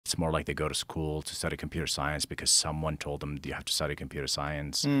more like they go to school to study computer science because someone told them you have to study computer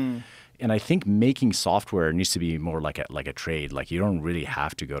science. And I think making software needs to be more like a trade. Like you don't really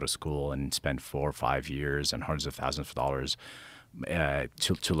have to go to school and spend 4 or 5 years and hundreds of thousands of dollars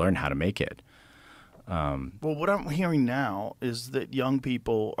to learn how to make it. Well, what I'm hearing now is that young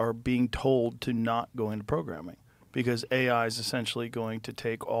people are being told to not go into programming because AI is essentially going to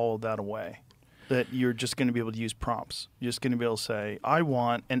take all of that away. That you're just going to be able to use prompts. You're just going to be able to say, I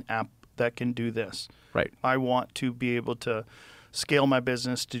want an app that can do this. Right. I want to be able to scale my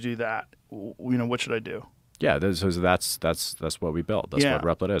business to do that. What should I do? Yeah, that's what we built. That's what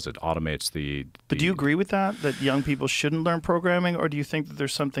Replit is. It automates the. But do you agree with that young people shouldn't learn programming, or do you think that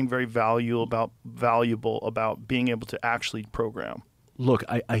there's something very valuable about being able to actually program? Look,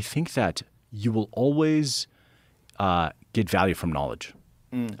 I think that you will always get value from knowledge.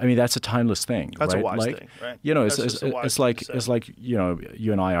 I mean, that's a timeless thing. That's right? a wise like, thing, right? It's like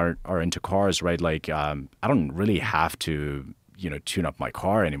you and I are into cars, right? Like I don't really have to tune up my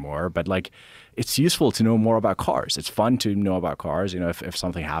car anymore, but like it's useful to know more about cars. It's fun to know about cars. If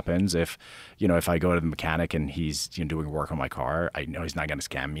something happens, if I go to the mechanic and he's doing work on my car, I know he's not going to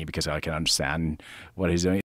scam me because I can understand what he's doing.